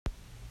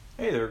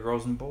Hey there,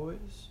 girls and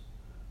boys.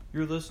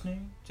 You're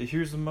listening to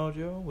Here's the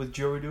Mojo with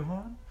Joey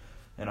Duhan,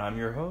 and I'm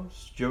your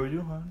host, Joey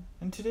Duhan.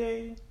 And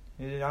today,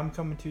 I'm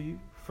coming to you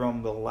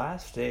from the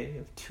last day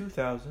of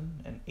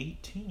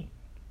 2018.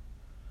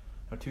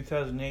 Now,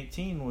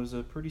 2018 was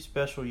a pretty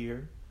special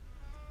year.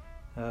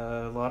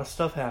 A lot of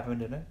stuff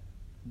happened in it.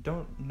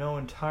 I'm not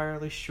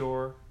entirely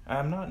sure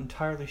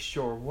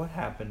what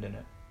happened in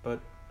it, but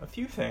a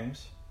few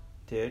things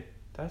did,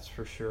 that's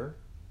for sure.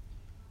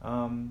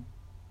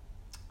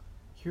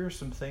 Here are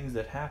some things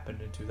that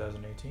happened in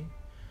 2018.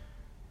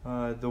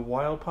 The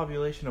wild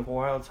population of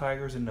wild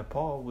tigers in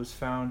Nepal was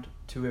found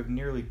to have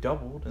nearly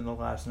doubled in the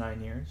last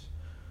 9 years.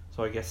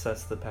 So I guess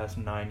that's the past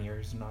 9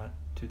 years, not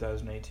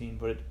 2018.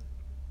 But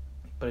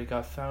it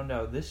got found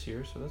out this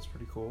year, so that's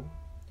pretty cool.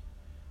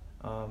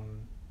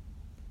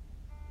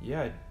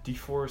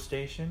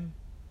 Deforestation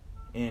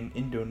in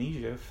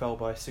Indonesia fell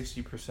by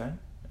 60%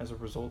 as a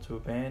result to a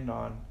ban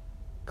on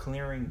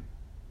clearing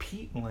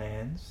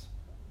peatlands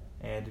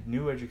and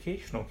new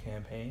educational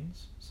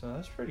campaigns. So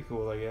that's pretty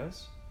cool, I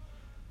guess.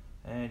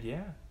 And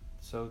yeah,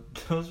 so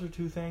those are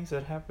two things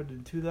that happened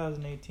in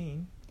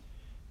 2018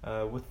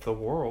 with the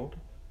world.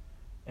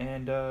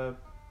 And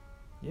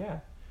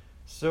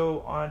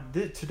so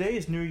today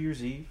is New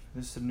Year's Eve.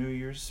 This is a New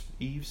Year's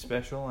Eve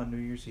special on New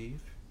Year's Eve.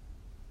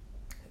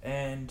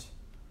 And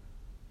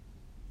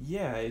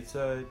yeah, it's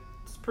a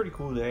pretty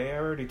cool day. I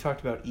already talked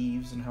about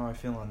Eves and how I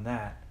feel on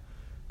that.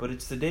 But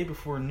it's the day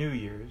before New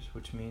Year's,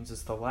 which means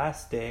it's the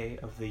last day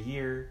of the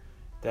year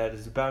that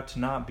is about to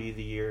not be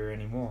the year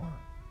anymore.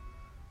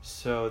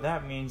 So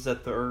that means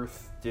that the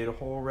Earth did a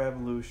whole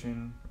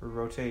revolution or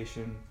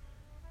rotation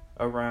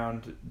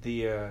around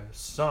the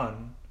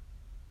sun.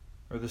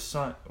 The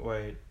sun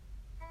went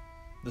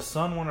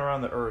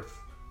around the Earth.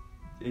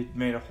 It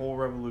made a whole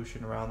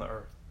revolution around the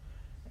Earth.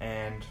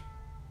 And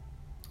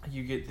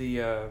you get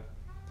the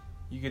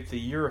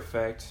year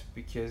effect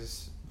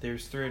because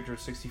there's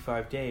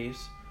 365 days.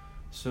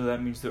 So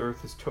that means the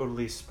Earth is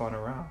totally spun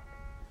around.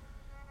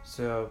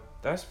 So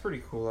that's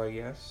pretty cool, I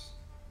guess.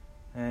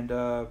 And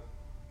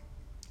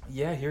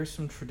here's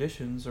some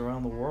traditions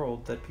around the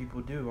world that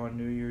people do on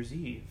New Year's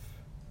Eve.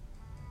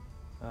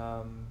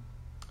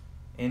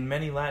 In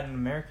many Latin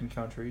American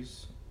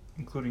countries,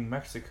 including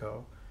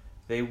Mexico,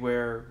 they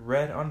wear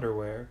red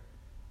underwear,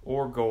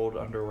 or gold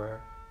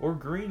underwear, or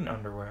green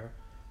underwear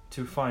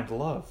to find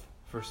love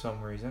for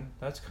some reason.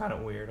 That's kind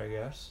of weird, I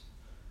guess.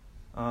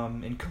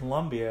 In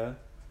Colombia,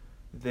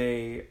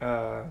 they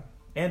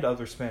and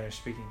other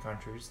Spanish-speaking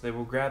countries, they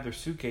will grab their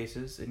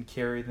suitcases and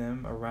carry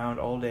them around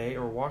all day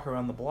or walk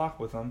around the block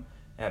with them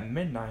at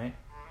midnight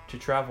to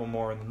travel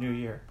more in the new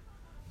year.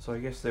 So I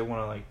guess they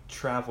want to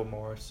travel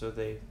more, so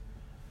they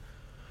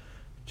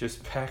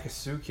just pack a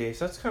suitcase.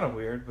 That's kind of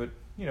weird, but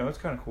it's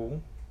kind of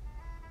cool.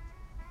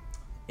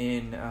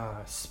 In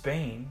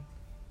Spain,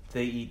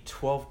 they eat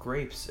 12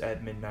 grapes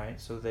at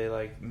midnight, so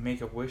they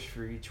make a wish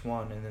for each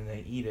one and then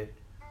they eat it.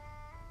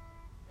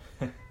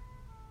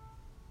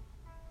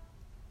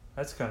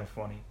 That's kind of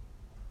funny.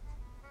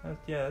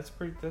 That's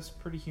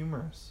pretty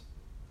humorous.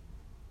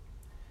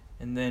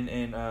 And then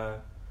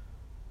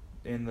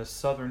in the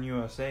southern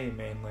USA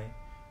mainly,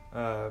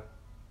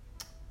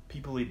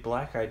 people eat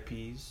black-eyed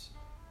peas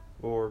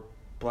or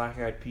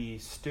black-eyed pea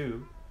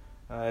stew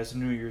as a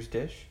New Year's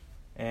dish,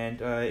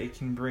 and it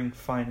can bring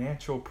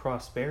financial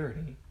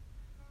prosperity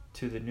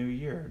to the new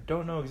year.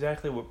 Don't know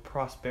exactly what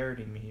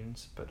prosperity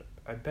means, but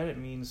I bet it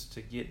means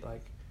to get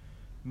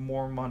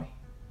more money.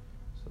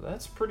 So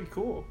that's pretty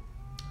cool.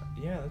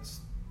 Yeah,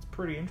 it's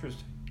pretty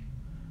interesting.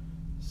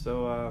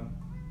 So,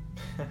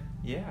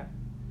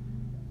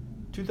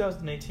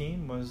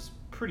 2018 was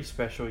a pretty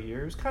special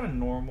year. It was kind of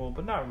normal,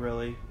 but not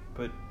really.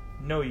 But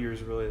no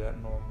year's really that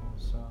normal.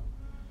 So,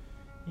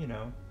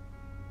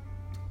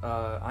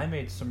 I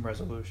made some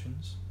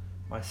resolutions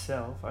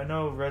myself. I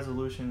know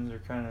resolutions are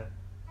kind of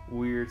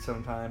weird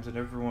sometimes, and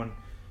everyone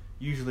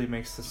usually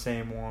makes the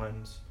same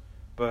ones.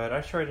 But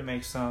I tried to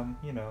make some,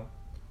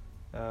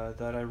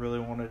 that I really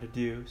wanted to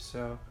do.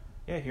 So,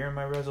 here are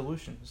my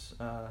resolutions.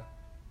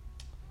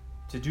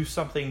 To do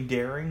something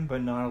daring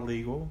but not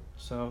illegal.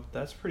 So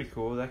that's pretty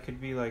cool. That could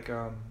be I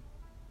don't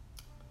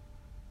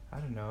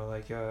know,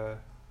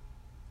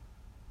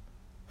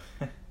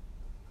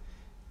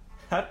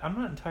 I'm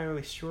not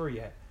entirely sure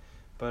yet.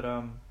 But,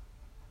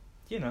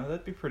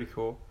 that'd be pretty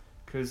cool.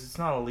 Because it's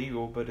not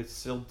illegal, but it's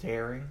still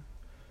daring.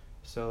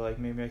 So,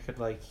 maybe I could,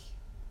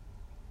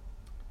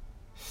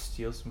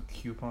 steal some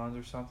coupons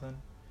or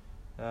something.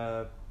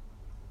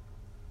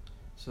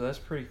 So that's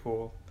pretty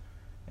cool.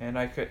 And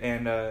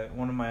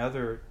one of my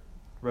other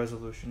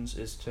resolutions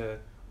is to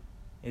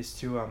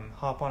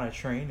hop on a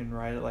train and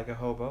ride it like a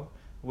hobo,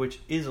 which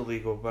is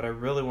illegal, but I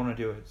really want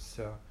to do it.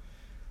 So,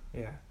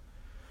 yeah.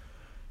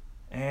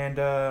 And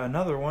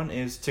another one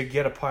is to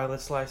get a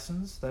pilot's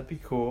license. That'd be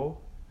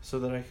cool, so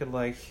that I could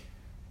go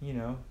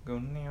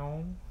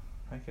now.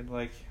 I could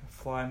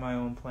fly my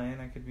own plane.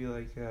 I could be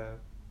like a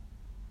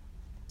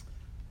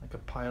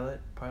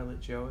pilot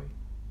Joey.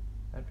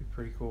 That'd be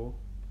pretty cool.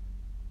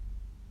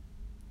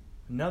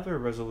 Another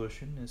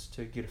resolution is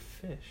to get a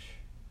fish,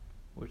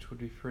 which would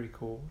be pretty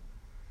cool.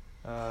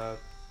 Uh,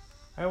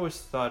 I always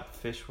thought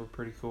fish were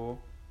pretty cool,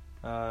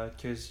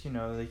 because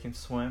they can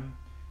swim,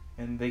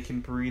 and they can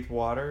breathe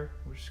water,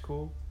 which is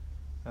cool.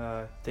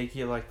 They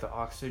get like the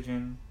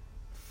oxygen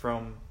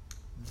from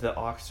the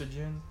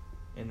oxygen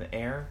in the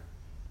air,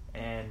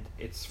 and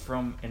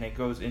it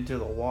goes into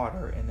the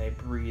water, and they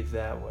breathe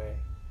that way.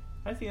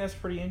 I think that's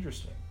pretty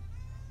interesting.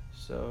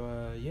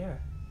 So yeah,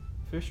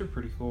 fish are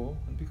pretty cool.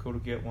 It'd be cool to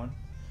get one.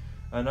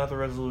 Another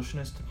resolution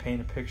is to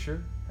paint a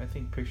picture. I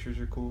think pictures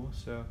are cool,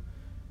 so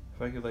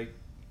if I could like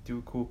do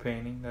a cool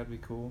painting, that'd be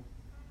cool.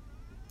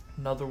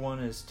 Another one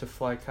is to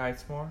fly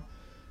kites more.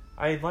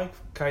 I like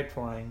kite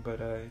flying,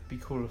 but it'd be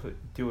cool to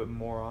do it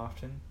more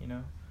often,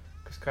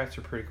 because kites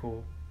are pretty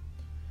cool.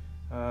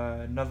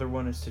 Another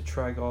one is to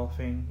try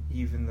golfing,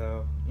 even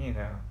though,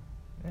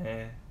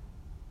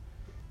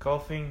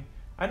 golfing,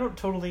 I don't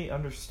totally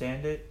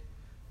understand it,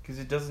 because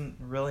it doesn't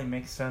really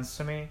make sense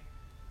to me,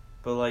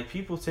 but like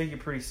people take it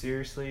pretty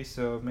seriously,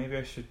 so maybe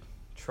I should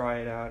try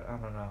it out. I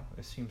don't know,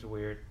 it seems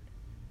weird.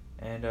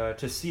 And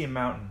to see a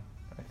mountain,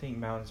 I think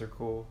mountains are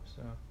cool,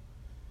 so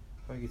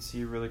if I could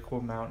see a really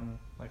cool mountain,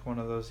 like one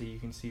of those that you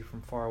can see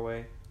from far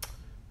away,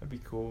 that'd be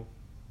cool.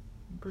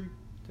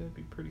 That'd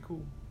be pretty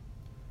cool.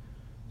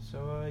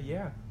 So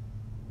yeah,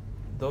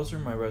 those are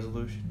my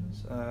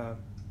resolutions.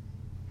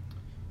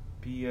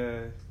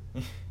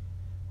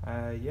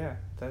 Yeah,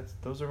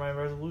 those are my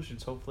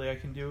resolutions. Hopefully I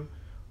can do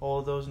all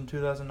of those in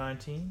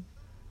 2019.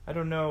 I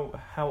don't know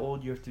how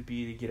old you have to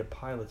be to get a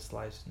pilot's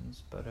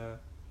license, but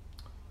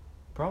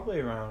probably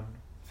around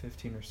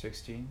 15 or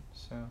 16.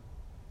 So,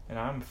 and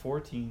I'm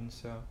 14,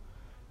 so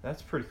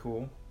that's pretty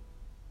cool.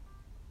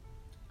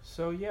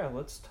 So yeah,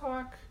 let's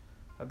talk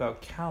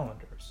about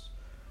calendars.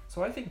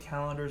 So I think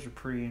calendars are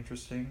pretty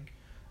interesting.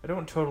 I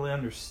don't totally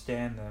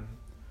understand them,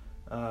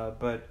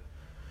 but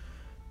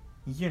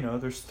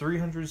there's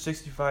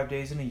 365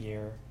 days in a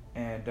year,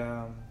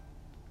 and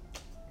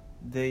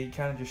they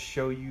kind of just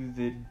show you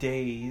the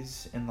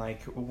days and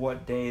like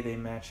what day they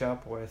match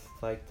up with.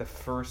 Like the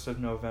 1st of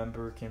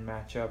November can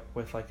match up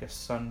with like a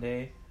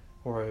Sunday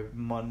or a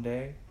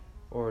Monday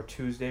or a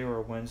Tuesday or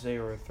a Wednesday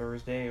or a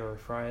Thursday or a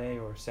Friday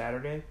or a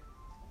Saturday.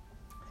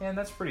 And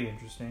that's pretty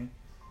interesting,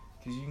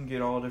 because you can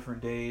get all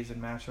different days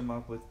and match them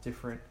up with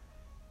different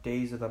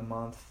days of the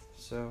month.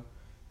 So,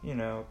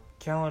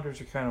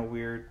 calendars are kind of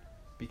weird,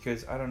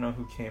 because I don't know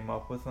who came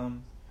up with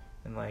them.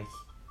 And like,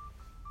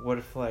 what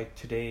if like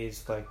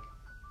today's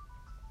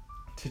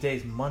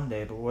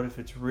Monday, but what if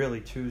it's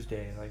really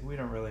Tuesday? Like, we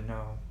don't really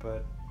know,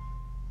 but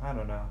I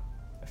don't know.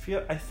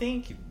 I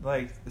think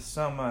like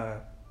some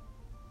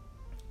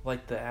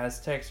like the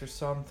Aztecs or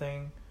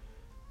something,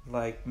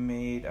 like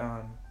made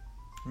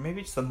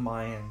maybe it's the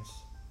Mayans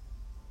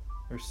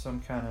or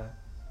some kind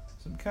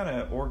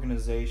of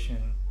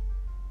organization.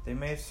 They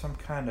made some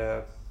kind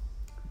of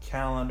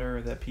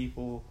calendar that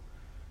people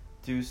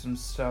do some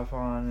stuff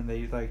on, and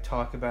they like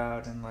talk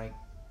about, and like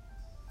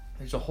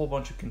there's a whole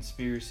bunch of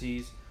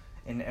conspiracies,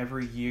 and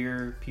every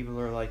year people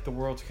are like, the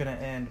world's gonna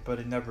end, but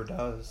it never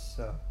does.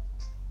 So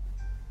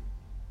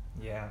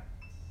yeah,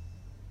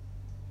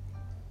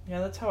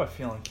 that's how I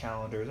feel on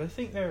calendars. I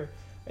think they're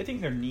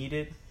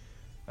needed,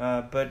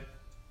 but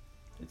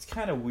it's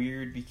kind of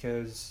weird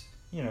because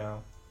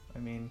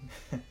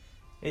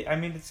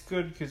it's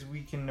good because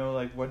we can know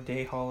like what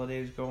day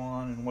holidays go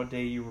on and what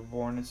day you were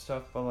born and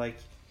stuff, but like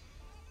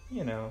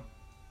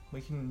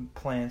we can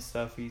plan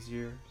stuff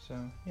easier. So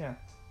yeah,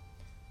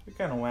 they're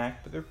kind of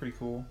whack, but they're pretty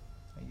cool,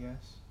 I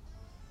guess.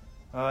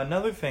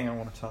 Another thing I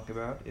want to talk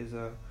about is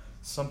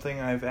something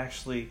I've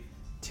actually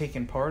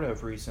taken part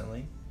of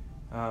recently.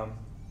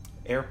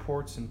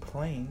 Airports and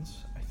planes.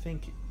 I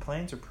think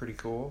planes are pretty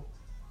cool.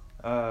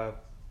 I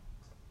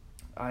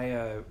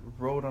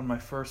rode on my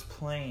first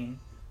plane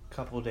a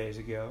couple of days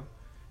ago,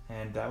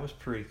 and that was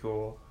pretty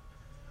cool.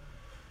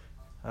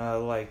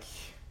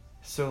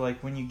 So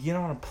when you get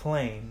on a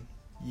plane,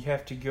 you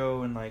have to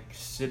go and like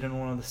sit in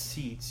one of the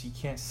seats. You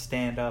can't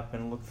stand up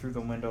and look through the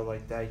window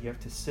like that. You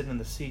have to sit in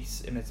the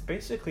seats, and it's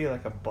basically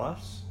like a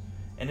bus.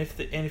 And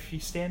if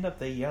you stand up,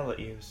 they yell at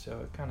you,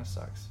 so it kind of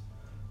sucks.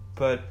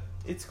 But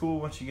it's cool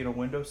once you get a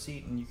window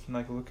seat and you can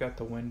like look out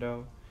the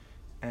window,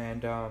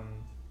 and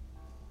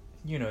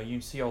you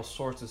can see all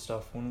sorts of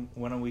stuff.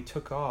 When we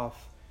took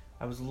off,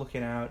 I was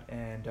looking out,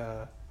 and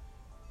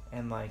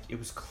like it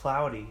was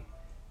cloudy,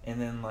 and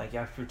then like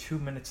after 2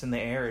 minutes in the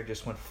air, it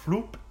just went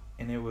floop,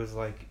 and it was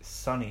like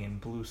sunny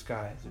and blue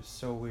skies. It was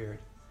so weird.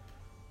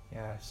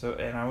 Yeah. So,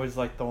 and I was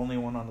like the only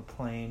one on the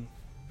plane,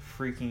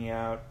 freaking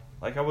out.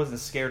 Like I wasn't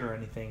scared or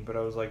anything, but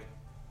I was like,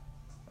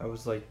 I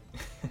was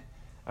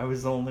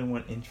the only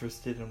one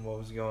interested in what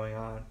was going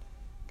on,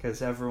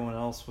 because everyone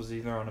else was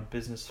either on a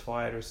business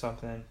flight or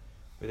something,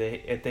 or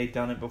they'd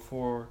done it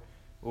before,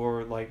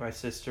 or like my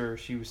sister,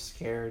 she was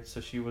scared,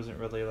 so she wasn't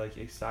really like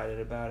excited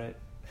about it.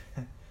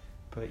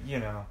 But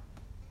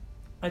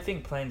I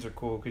think planes are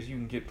cool because you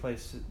can get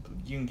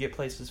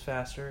places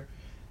faster,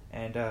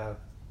 and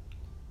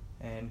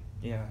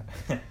yeah,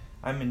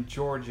 I'm in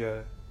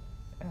Georgia,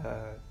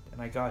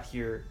 and I got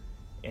here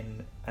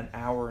in an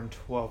hour and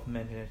 12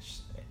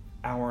 minutes,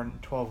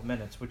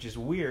 which is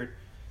weird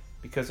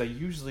because I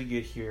usually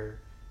get here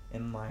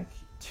in like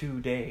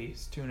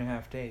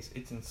 2.5 days.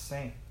 It's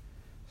insane.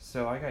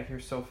 So I got here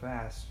so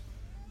fast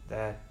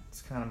that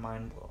it's kind of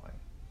mind-blowing.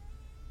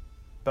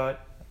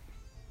 But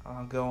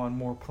I'll go on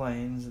more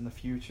planes in the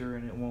future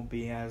and it won't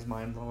be as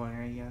mind-blowing,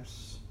 I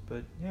guess.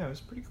 But yeah, it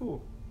was pretty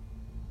cool.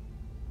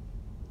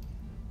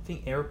 I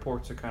think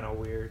airports are kind of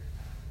weird.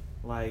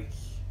 Like,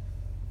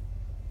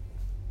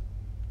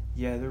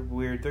 yeah, they're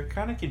weird. They're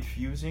kind of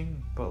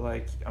confusing, but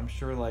like, I'm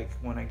sure like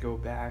when I go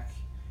back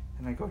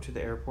and I go to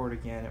the airport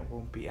again, it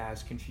won't be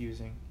as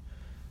confusing.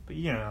 But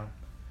you know,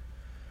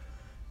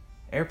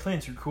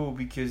 airplanes are cool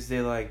because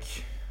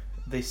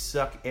they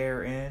suck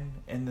air in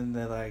and then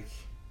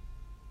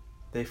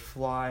they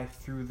fly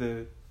through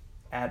the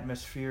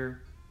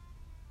atmosphere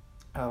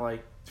at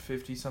like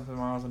 50 something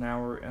miles an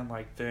hour, and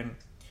like then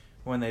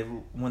when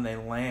they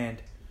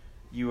land,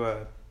 you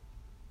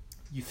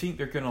think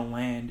they're gonna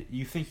land,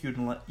 you think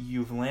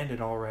you've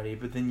landed already,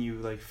 but then you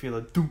like feel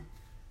a doom,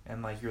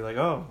 and like you're like,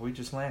 oh, we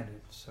just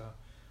landed. So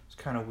it's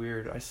kind of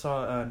weird. I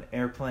saw an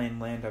airplane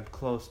land up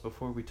close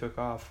before we took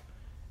off,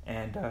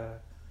 and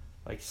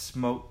like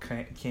smoke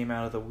came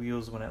out of the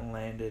wheels when it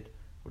landed,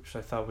 which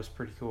I thought was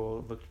pretty cool.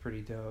 It looked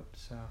pretty dope.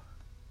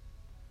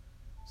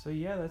 So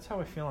yeah, that's how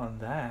I feel on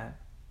that.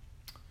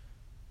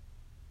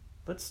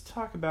 Let's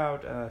talk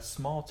about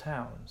small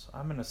towns.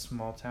 I'm in a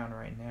small town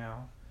right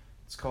now.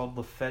 It's called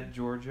Lafayette,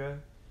 Georgia.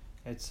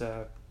 It's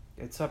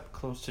up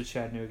close to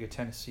Chattanooga,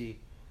 Tennessee.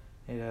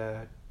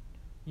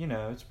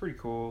 It's pretty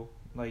cool.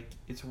 Like,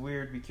 it's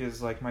weird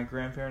because like my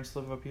grandparents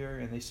live up here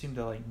and they seem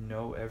to like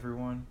know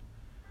everyone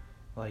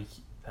like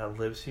that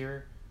lives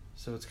here.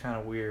 So it's kind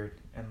of weird,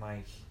 and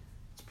like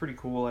it's pretty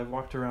cool. I've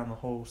walked around the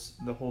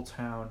whole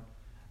town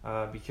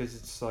because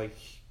it's like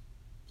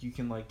you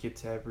can like get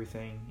to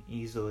everything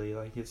easily.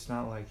 Like, it's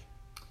not like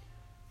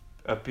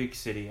a big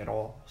city at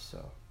all.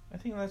 So I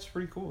think that's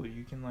pretty cool.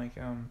 You can like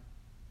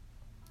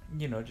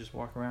just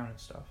walk around and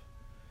stuff.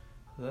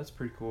 So that's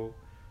pretty cool.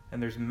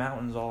 And there's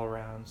mountains all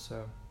around,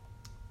 so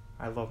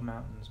I love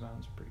mountains.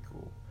 Mountains are pretty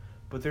cool.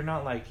 But they're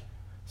not like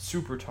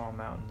super tall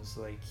mountains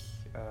like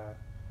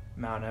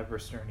Mount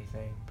Everest or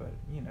anything, but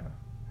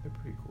they're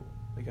pretty cool.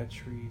 They got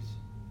trees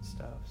and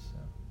stuff, so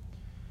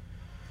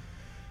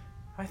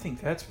I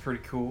think that's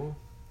pretty cool.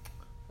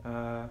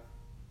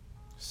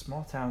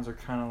 Small towns are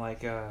kind of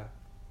like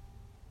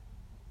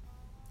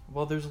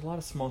well, there's a lot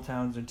of small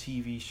towns in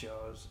TV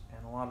shows,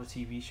 and a lot of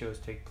TV shows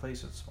take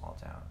place in small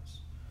towns.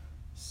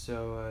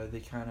 So they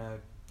kind of,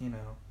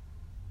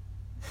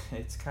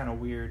 it's kind of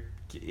weird.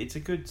 It's a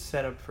good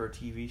setup for a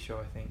TV show,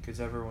 I think, because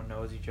everyone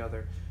knows each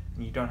other,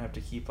 and you don't have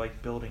to keep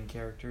like building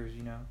characters,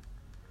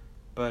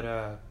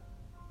 But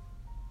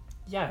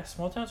yeah,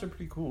 small towns are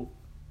pretty cool.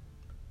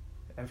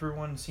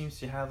 Everyone seems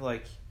to have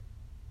like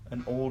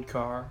an old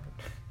car,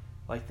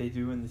 like they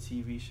do in the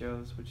TV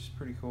shows, which is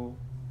pretty cool.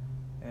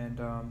 And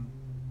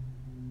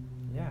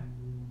yeah,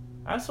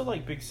 I also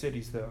like big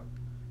cities though.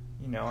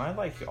 I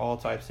like all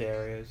types of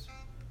areas,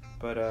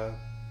 but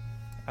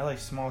I like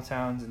small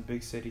towns and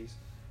big cities.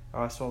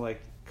 I also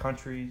like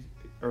country,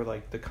 or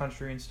like the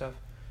country and stuff.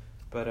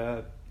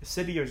 But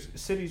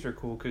cities are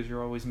cool because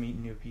you're always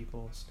meeting new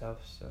people and stuff.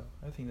 So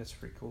I think that's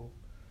pretty cool.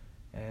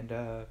 And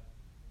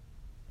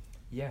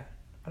yeah,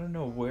 I don't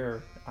know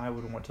where I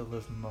would want to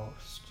live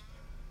most.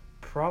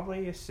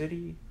 Probably a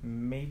city,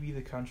 maybe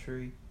the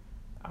country.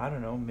 I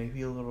don't know,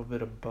 maybe a little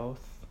bit of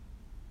both.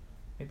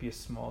 Maybe a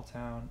small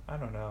town. I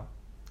don't know.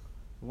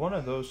 One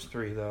of those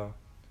three though.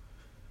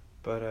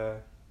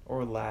 But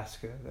or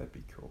Alaska, that'd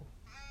be cool.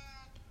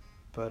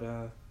 But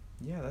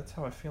yeah, that's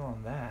how I feel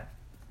on that.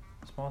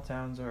 Small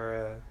towns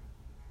are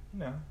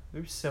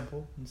they're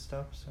simple and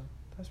stuff, so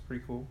that's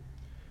pretty cool.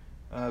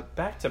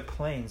 Back to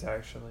planes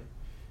actually.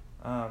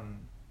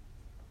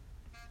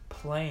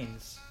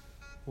 Planes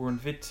were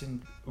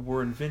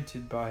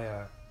invented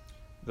by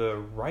the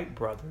Wright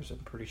brothers, I'm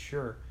pretty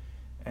sure,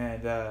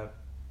 and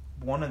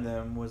one of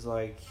them was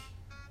like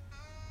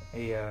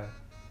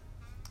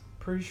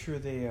pretty sure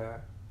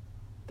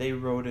they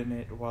rode in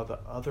it while the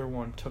other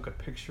one took a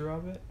picture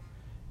of it,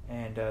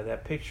 and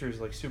that picture is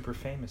like super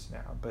famous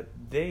now. But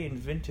they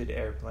invented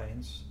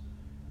airplanes.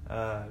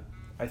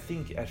 I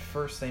think at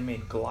first they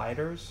made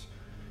gliders,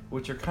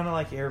 which are kind of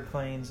like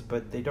airplanes,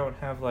 but they don't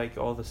have like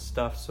all the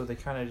stuff, so they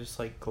kind of just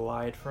like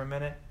glide for a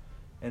minute,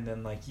 and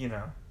then like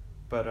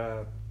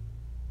but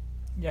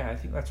yeah, I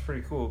think that's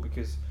pretty cool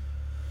because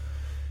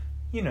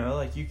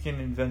like you can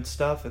invent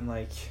stuff, and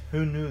like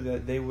who knew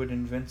that they would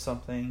invent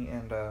something,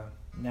 and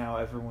now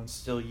everyone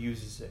still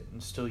uses it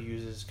and still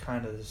uses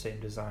kind of the same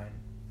design,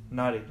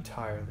 not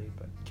entirely,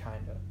 but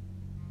kind of,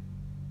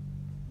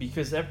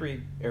 because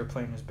every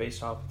airplane is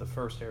based off of the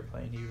first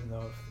airplane,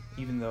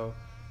 even though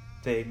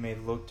they may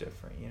look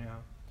different. I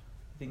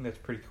think that's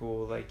pretty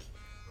cool. Like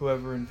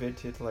whoever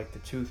invented like the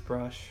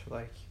toothbrush,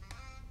 like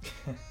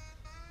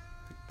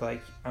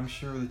like I'm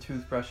sure the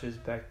toothbrushes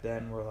back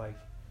then were like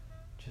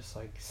just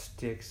like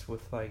sticks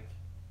with like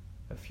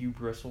a few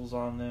bristles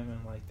on them,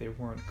 and like they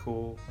weren't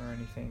cool or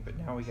anything. But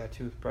now we got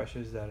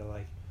toothbrushes that are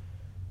like,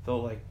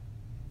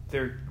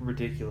 they're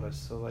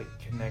ridiculous. They'll like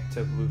connect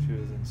to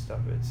Bluetooth and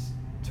stuff. It's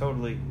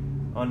totally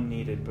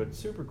unneeded, but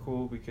super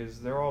cool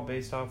because they're all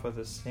based off of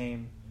the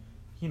same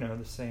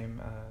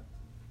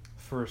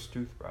first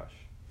toothbrush.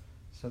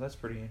 So that's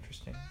pretty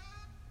interesting.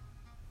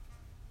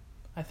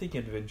 I think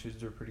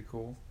inventions are pretty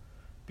cool.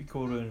 Be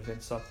cool to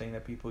invent something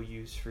that people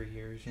use for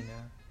years, you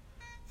know.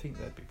 I think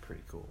that'd be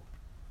pretty cool.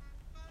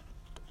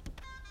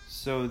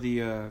 So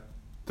the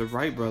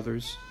Wright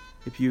brothers,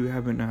 if you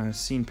haven't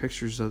seen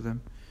pictures of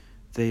them,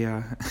 they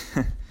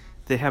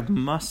they have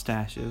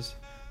mustaches,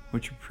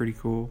 which are pretty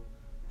cool.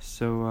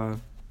 So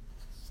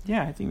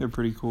yeah, I think they're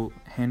pretty cool.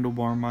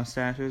 Handlebar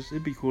mustaches.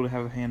 It'd be cool to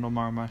have a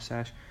handlebar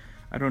mustache.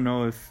 I don't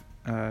know if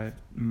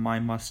my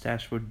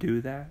mustache would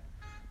do that.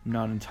 I'm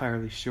not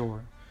entirely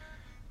sure.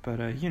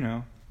 But you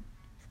know,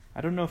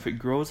 I don't know if it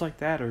grows like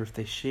that or if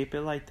they shape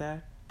it like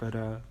that.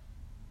 But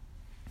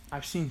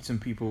I've seen some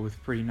people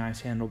with pretty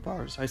nice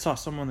handlebars. I saw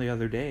someone the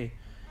other day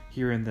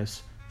here in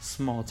this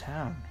small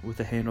town with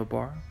a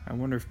handlebar. I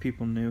wonder if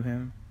people knew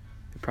him.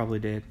 They probably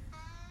did.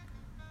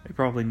 They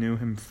probably knew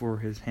him for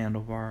his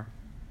handlebar.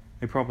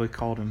 They probably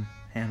called him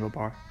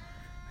Handlebar.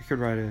 I could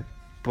write a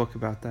book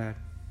about that.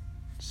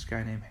 This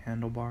guy named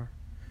Handlebar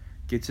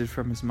gets it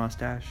from his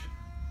mustache.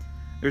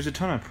 There's a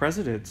ton of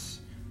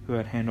presidents who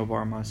had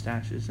handlebar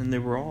mustaches, and they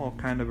were all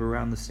kind of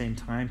around the same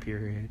time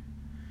period.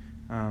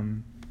 I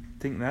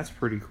think that's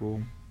pretty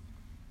cool.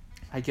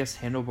 I guess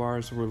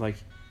handlebars were like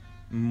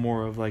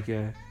more of like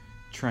a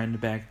trend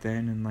back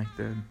then in like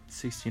the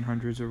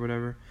 1600s or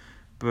whatever.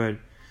 But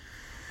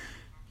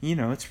you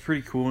know, it's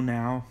pretty cool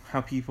now how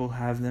people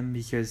have them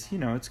because, you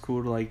know, it's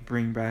cool to like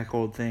bring back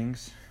old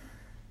things.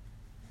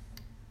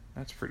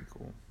 That's pretty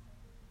cool.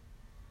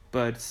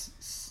 But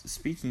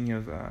speaking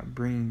of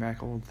bringing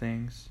back old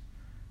things,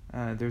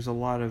 there's a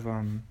lot of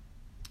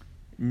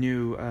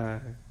new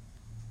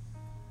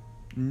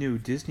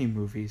Disney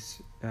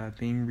movies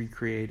being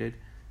recreated,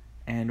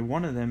 and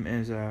one of them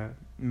is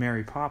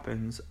Mary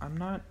Poppins. I'm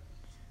not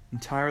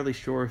entirely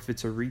sure if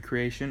it's a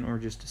recreation or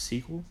just a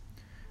sequel,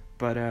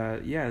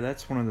 but yeah,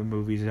 that's one of the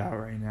movies out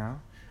right now.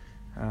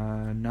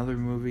 Another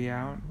movie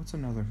out. What's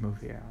another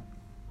movie out?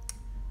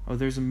 Oh,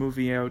 there's a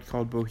movie out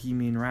called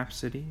Bohemian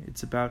Rhapsody.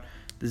 It's about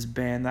this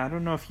band that I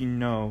don't know if you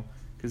know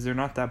because they're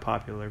not that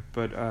popular,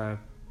 but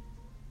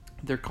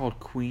they're called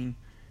Queen.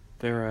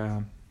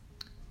 They're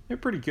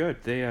pretty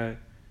good. They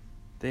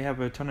have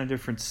a ton of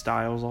different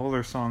styles. All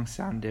their songs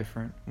sound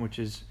different, which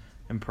is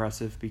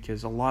impressive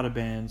because a lot of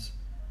bands,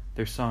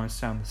 their songs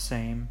sound the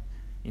same.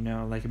 You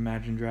know, like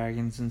Imagine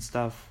Dragons and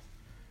stuff,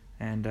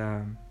 and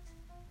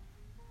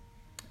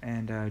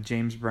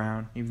James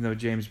Brown. Even though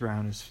James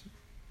Brown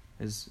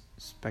is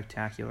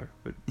spectacular,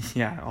 but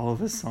yeah, all of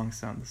his songs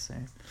sound the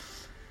same.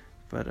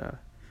 But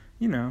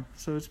you know,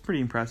 so it's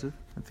pretty impressive.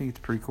 I think it's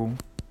pretty cool.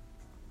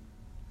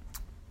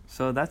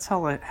 So that's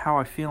how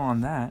I feel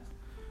on that.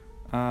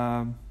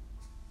 I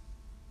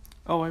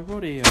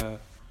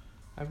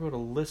wrote a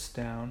list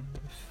down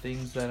of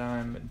things that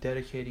I'm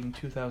dedicating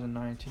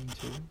 2019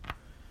 to.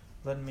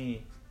 Let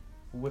me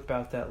whip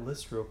out that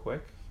list real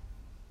quick.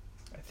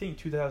 I think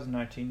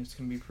 2019 is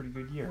going to be a pretty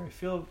good year. I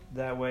feel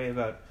that way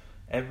about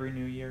every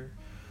new year.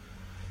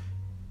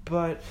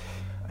 But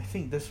I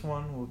think this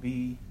one will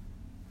be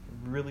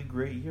a really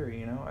great year,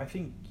 you know? I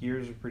think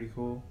years are pretty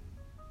cool.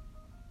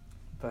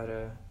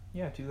 But,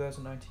 yeah,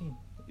 2019.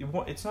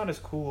 It's not as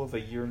cool of a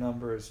year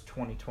number as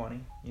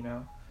 2020, you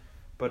know?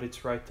 But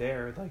it's right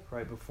there, like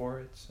right before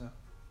it, so I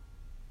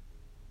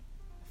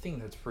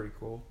think that's pretty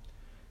cool.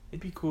 It'd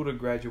be cool to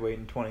graduate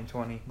in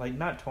 2020. Like,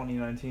 not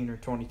 2019 or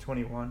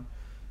 2021,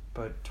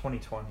 but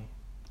 2020.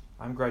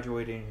 I'm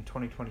graduating in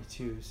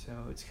 2022, so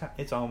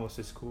it's almost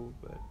as cool,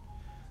 but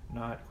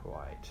not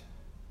quite.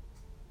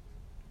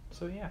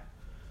 So, yeah.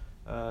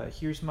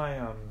 Here's my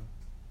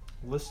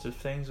list of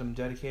things I'm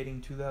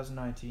dedicating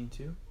 2019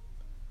 to.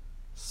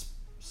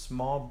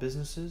 Small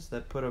businesses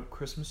that put up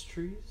Christmas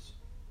trees.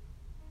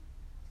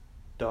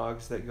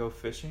 Dogs that go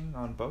fishing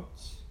on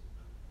boats.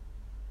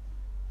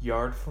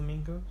 Yard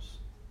flamingos.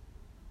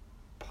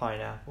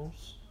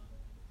 Pineapples.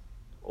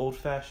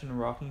 Old-fashioned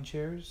rocking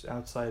chairs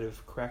outside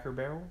of Cracker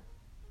Barrel.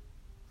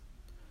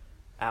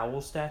 Owl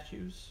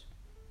statues.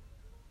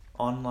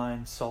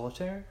 Online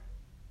solitaire.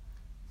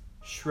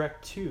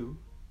 Shrek 2.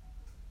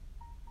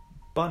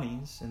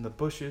 Bunnies in the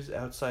bushes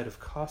outside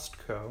of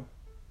Costco.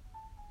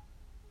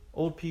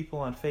 Old people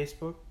on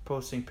Facebook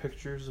posting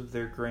pictures of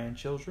their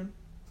grandchildren.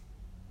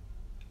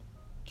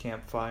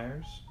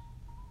 Campfires.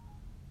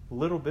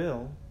 Little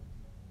Bill.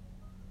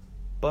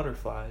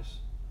 Butterflies.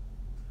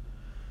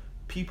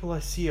 People I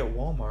see at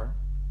Walmart.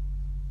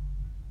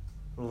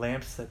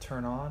 Lamps that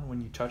turn on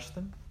when you touch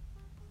them.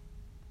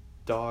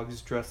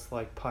 Dogs dressed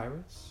like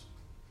pirates.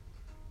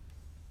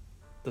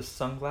 The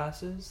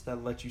sunglasses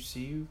that let you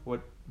see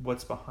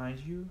what's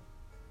behind you.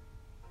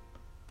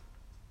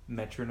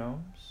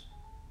 Metronomes.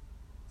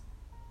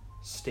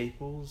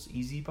 Staples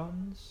easy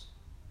buttons.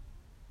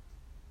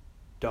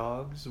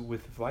 Dogs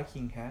with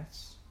Viking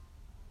hats.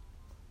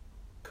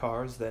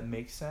 cars that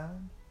make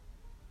sound,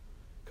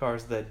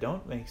 cars that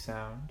don't make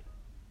sound,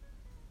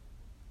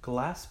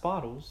 glass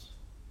bottles,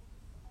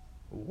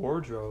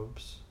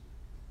 wardrobes,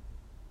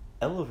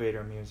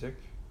 elevator music,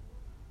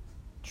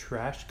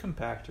 trash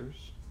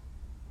compactors,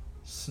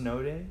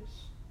 snow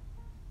days,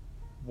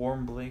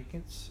 warm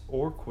blankets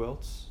or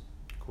quilts.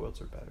 Quilts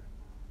are better.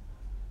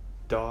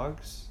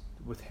 Dogs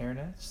with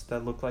hairnets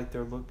that look like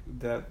they're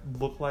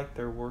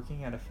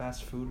working at a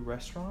fast food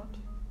restaurant,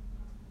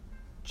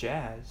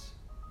 jazz,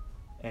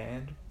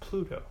 and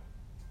Pluto.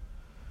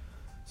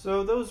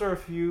 So those are a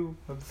few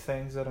of the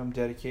things that I'm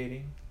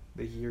dedicating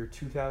the year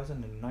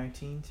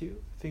 2019 to.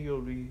 I think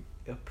it'll be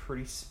a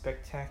pretty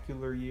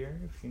spectacular year,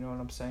 if you know what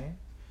I'm saying.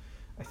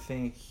 I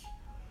think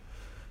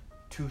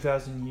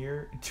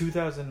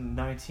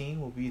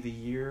 2019 will be the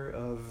year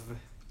of,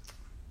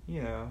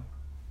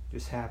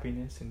 just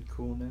happiness and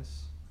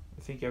coolness.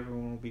 I think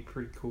everyone will be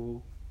pretty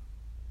cool.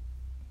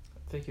 I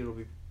think it'll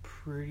be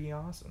pretty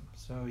awesome.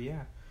 So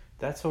yeah,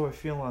 that's how I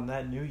feel on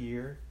that new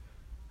year.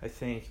 I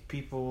think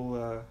people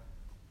have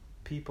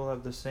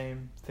the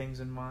same things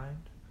in mind.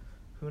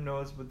 Who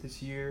knows what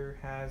this year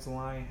has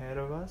lying ahead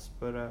of us,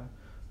 but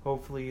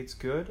hopefully it's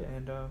good.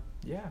 And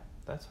yeah,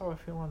 that's how I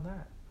feel on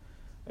that.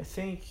 I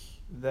think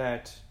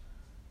that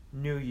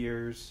New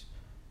Year's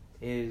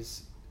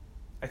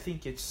I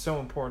think it's so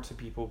important to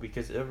people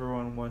because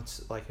everyone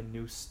wants like a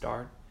new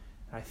start.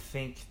 I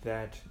think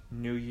that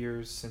New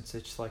Year's, since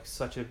it's like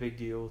such a big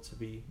deal to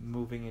be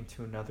moving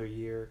into another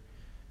year,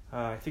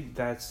 I think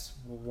that's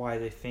why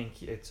they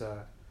think it's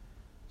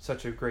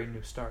such a great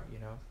new start,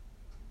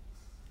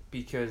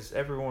 because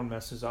everyone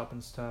messes up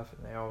and stuff,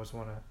 and they always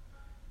want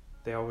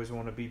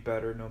to be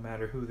better no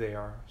matter who they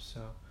are.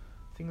 So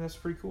I think that's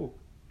pretty cool.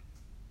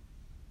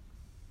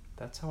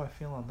 That's how I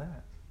feel on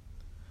that.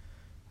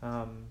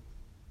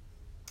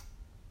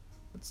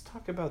 Let's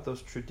talk about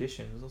those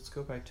traditions. Let's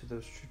go back to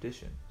those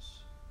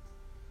traditions.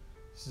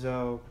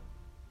 So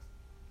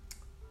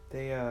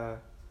they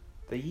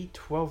eat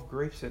 12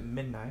 grapes at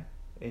midnight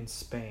in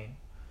Spain,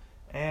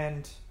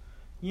 and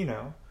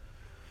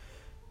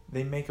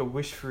they make a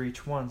wish for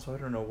each one. So I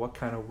don't know what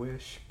kind of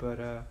wish, but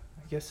I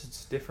guess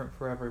it's different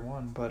for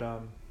everyone. But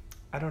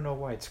I don't know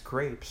why it's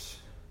grapes.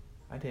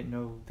 I didn't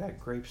know that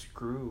grapes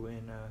grew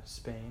in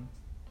Spain.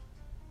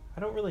 I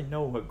don't really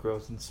know what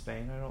grows in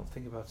Spain. I don't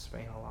think about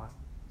Spain a lot.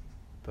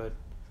 But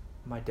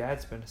my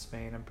dad's been to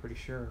Spain, I'm pretty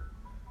sure.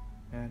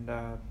 And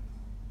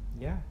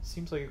yeah,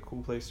 seems like a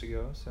cool place to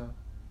go, so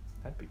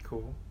that'd be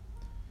cool.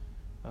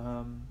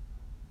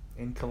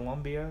 In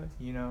Colombia,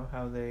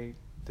 how they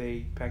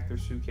pack their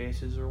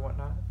suitcases or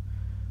whatnot.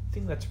 I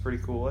think that's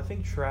pretty cool. I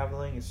think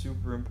traveling is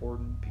super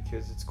important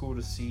because it's cool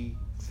to see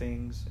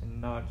things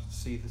and not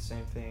see the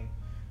same thing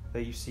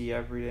that you see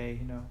every day,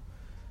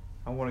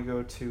 I want to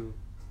go to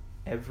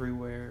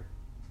everywhere.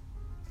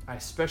 I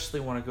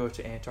especially want to go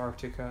to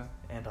Antarctica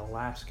and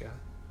Alaska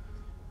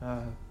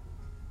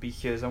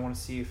because I want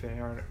to see if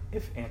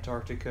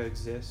Antarctica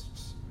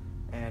exists.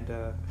 And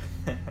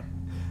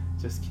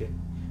just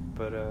kidding,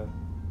 but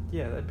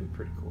yeah, that'd be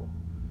pretty cool.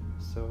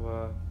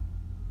 So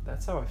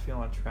that's how I feel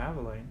on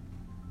traveling.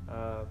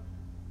 The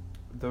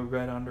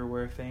red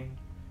underwear thing,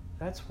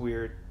 that's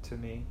weird to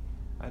me.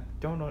 I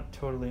don't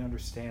totally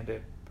understand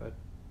it, but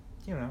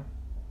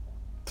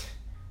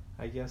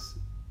I guess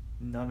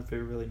none of it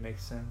really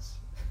makes sense.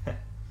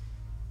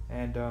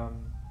 And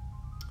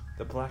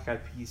the Black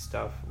Eyed Peas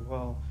stuff,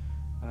 well,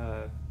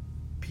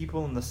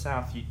 people in the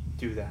South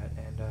do that,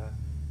 and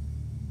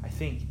I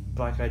think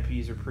Black Eyed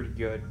Peas are pretty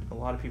good. A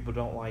lot of people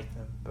don't like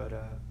them, but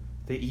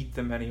they eat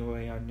them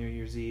anyway on New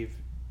Year's Eve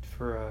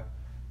for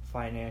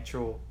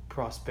financial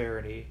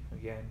prosperity.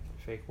 Again,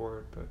 fake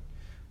word, but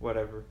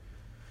whatever.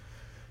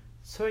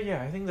 So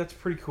yeah, I think that's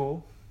pretty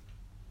cool.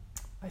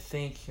 I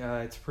think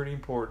it's pretty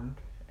important.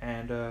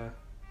 And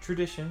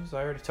traditions,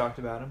 I already talked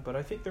about them, but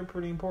I think they're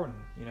pretty important.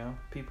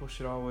 People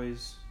should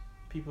always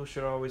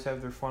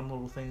have their fun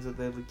little things that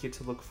they get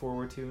to look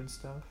forward to and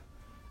stuff.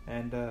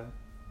 And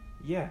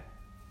yeah,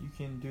 you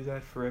can do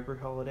that for every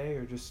holiday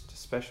or just a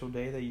special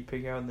day that you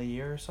pick out in the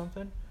year or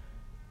something.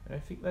 And I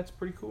think that's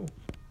pretty cool.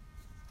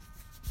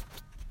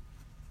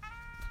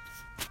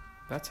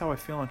 That's how I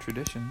feel on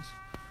traditions.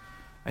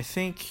 I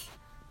think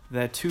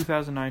that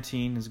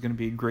 2019 is going to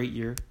be a great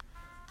year.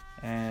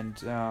 And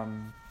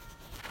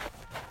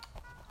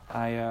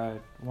I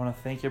want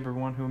to thank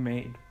everyone who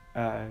made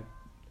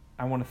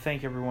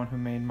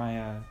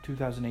my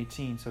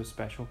 2018 so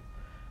special.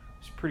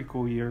 It's a pretty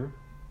cool year.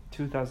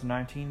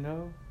 2019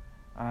 though,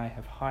 I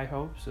have high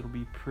hopes. It'll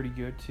be pretty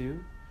good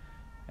too.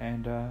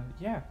 And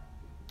yeah,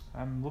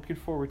 I'm looking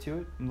forward to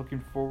it. I'm looking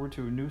forward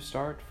to a new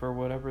start for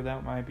whatever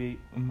that might be.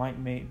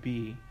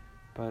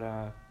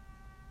 But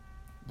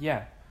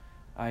yeah,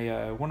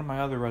 one of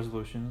my other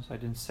resolutions, I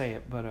didn't say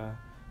it, but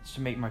is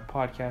to make my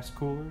podcast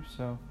cooler.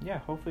 So yeah,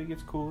 hopefully it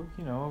gets cooler,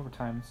 over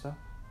time and stuff.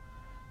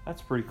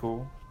 That's pretty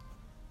cool.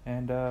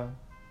 And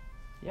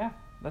yeah,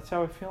 that's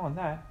how I feel on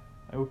that.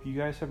 I hope you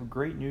guys have a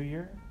great new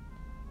year.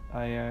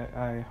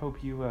 I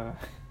hope you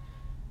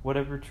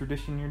whatever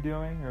tradition you're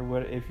doing, or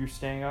what if you're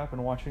staying up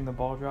and watching the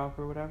ball drop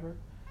or whatever.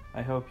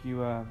 I hope you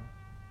have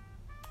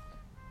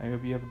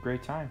a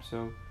great time.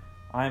 So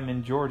I'm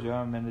in Georgia.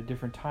 I'm in a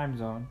different time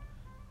zone.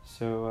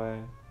 So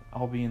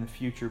I'll be in the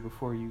future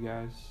before you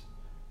guys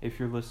if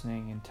you're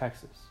listening in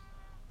Texas.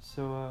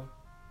 So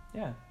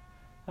yeah,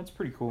 that's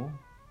pretty cool.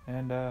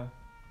 And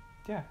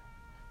yeah,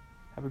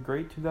 have a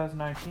great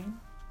 2019.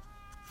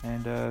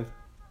 And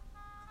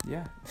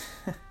yeah,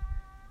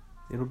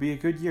 it'll be a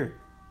good year.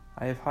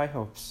 I have high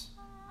hopes.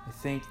 I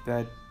think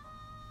that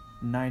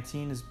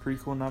 19 is a pretty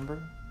cool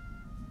number.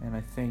 And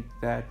I think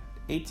that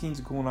 18 is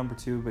a cool number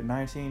too, but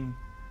 19,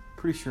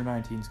 pretty sure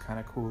 19 is kind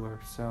of cooler.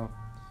 So,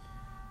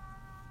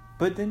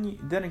 but then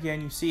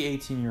again, you see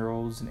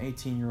 18-year-olds, and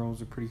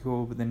 18-year-olds are pretty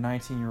cool, but then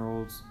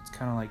 19-year-olds, it's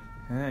kind of like,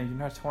 you're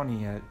not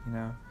 20 yet, you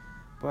know.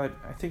 But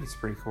I think it's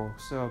pretty cool.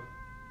 So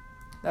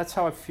that's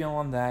how I feel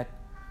on that.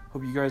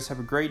 Hope you guys have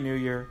a great new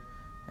year,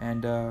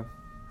 and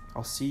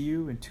I'll see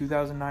you in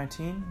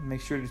 2019. Make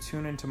sure to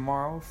tune in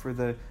tomorrow for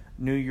the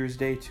New Year's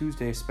Day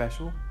Tuesday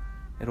special.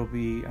 It'll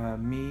be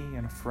me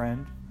and a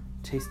friend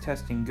taste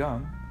testing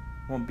gum.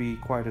 Won't be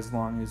quite as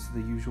long as the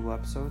usual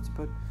episodes,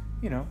 but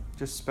you know,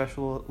 just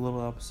special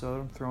little episode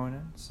I'm throwing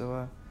in.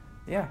 So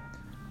yeah,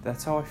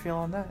 that's how I feel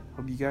on that.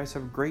 Hope you guys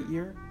have a great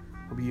year.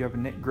 Hope you have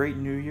a great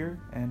new year,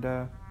 and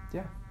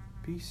yeah,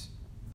 peace.